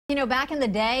You know, back in the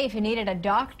day, if you needed a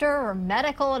doctor or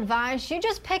medical advice, you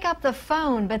just pick up the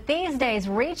phone. But these days,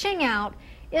 reaching out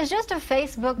is just a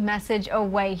Facebook message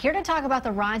away. Here to talk about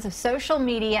the rise of social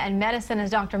media and medicine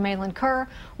is Dr. Malin Kerr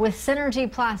with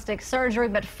Synergy Plastic Surgery.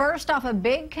 But first off, a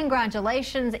big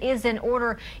congratulations is in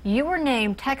order. You were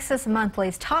named Texas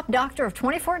Monthly's top doctor of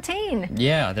 2014.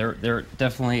 Yeah, there are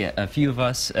definitely a few of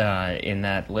us in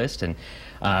that list, and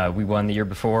we won the year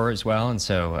before as well, and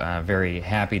so very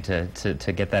happy to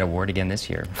get that award again this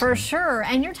year. For sure.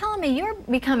 And you're telling me you're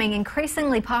becoming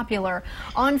increasingly popular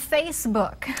on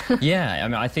Facebook. Yeah, I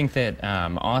mean, I think that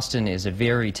Austin is a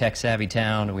very tech-savvy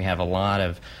town. We have a lot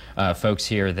of folks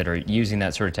here that are using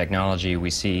that sort of technology. We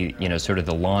see, you know, sort of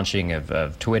the launching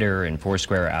of Twitter and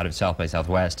Foursquare out of South by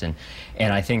Southwest, and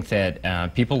I think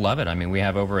that people love it. I mean, we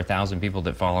have over 1,000 people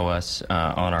that follow us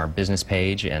on our business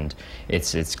page, and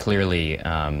it's clearly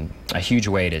a huge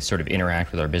way to sort of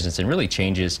interact with our business, and really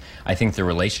changes, I think, the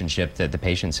relationship that the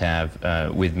patients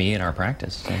have with me and our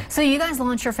practice. So you guys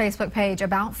launched your Facebook page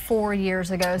about 4 years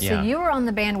ago. So Yeah. you were on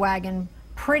the bandwagon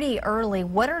pretty early.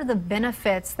 What are the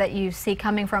benefits that you see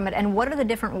coming from it, and what are the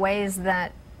different ways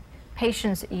that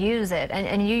patients use it,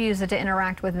 and you use it to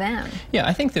interact with them? Yeah,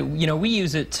 I think that, you know, we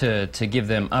use it to give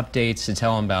them updates, to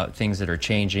tell them about things that are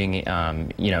changing,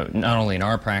 you know, not only in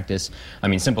our practice, I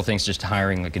mean, simple things, just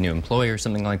hiring like a new employee or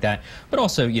something like that, but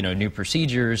also, you know, new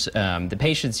procedures. The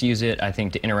patients use it, I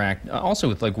think, to interact also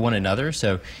with like one another.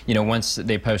 So, you know, once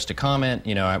they post a comment,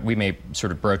 you know, we may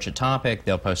sort of broach a topic,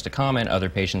 they'll post a comment, other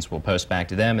patients will post back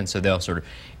to them, and so they'll sort of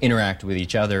interact with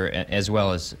each other as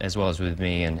well as with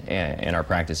me and our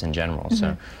practice in general.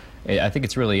 So I think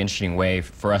it's a really interesting way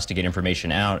for us to get information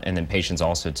out, and then patients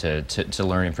also to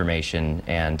learn information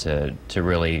and to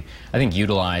really, I think,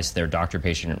 utilize their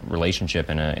doctor-patient relationship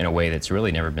in a way that's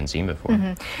really never been seen before.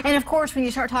 And of course, when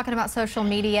you start talking about social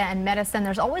media and medicine,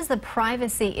 there's always the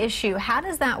privacy issue. How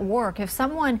does that work? If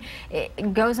someone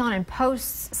goes on and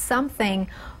posts something,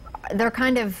 they're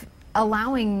kind of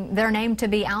allowing their name to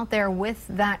be out there with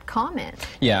that comment.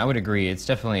 Yeah, I would agree. It's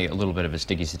definitely a little bit of a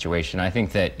sticky situation. I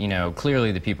think that, you know,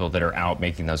 clearly the people that are out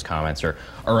making those comments are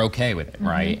okay with it,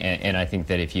 right? And I think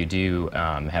that if you do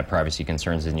have privacy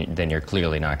concerns, then you're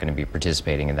clearly not going to be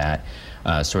participating in that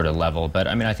sort of level. But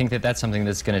I mean, I think that that's something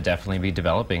that's going to definitely be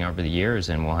developing over the years,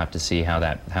 and we'll have to see how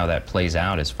that plays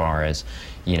out, as far as,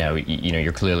 you know,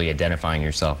 you're clearly identifying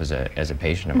yourself as a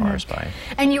patient of ours by.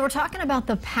 And you were talking about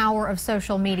the power of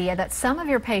social media, that some of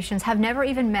your patients have never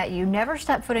even met you, never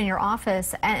stepped foot in your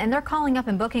office, and they're calling up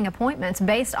and booking appointments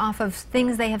based off of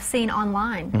things they have seen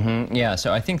online. Yeah,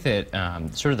 so I think that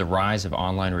sort of the rise of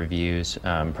online reviews,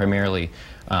 primarily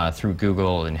through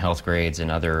Google and Healthgrades and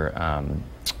other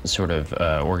sort of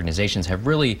organizations, have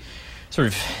really sort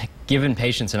of given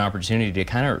patients an opportunity to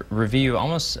kind of review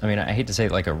almost, I mean, I hate to say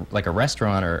like a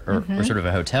restaurant or sort of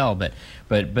a hotel, but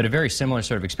a very similar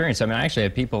sort of experience. I mean, I actually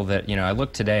have people that, you know, I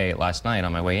looked last night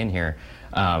on my way in here,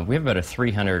 we have about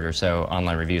 300 or so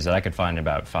online reviews that I could find in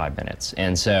about 5 minutes.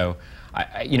 And so,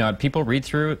 you know, people read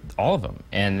through all of them,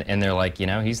 and they're like, you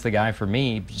know, he's the guy for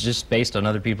me, just based on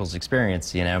other people's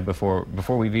experience, you know, before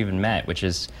we've even met, which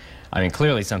is, I mean,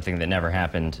 clearly something that never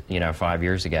happened, you know, 5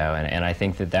 years ago, and I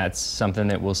think that that's something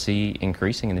that we'll see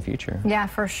increasing in the future. Yeah,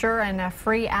 for sure, and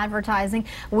free advertising.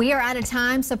 We are out of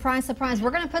time. Surprise, surprise.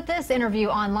 We're going to put this interview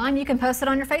online. You can post it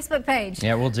on your Facebook page.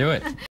 Yeah, we'll do it.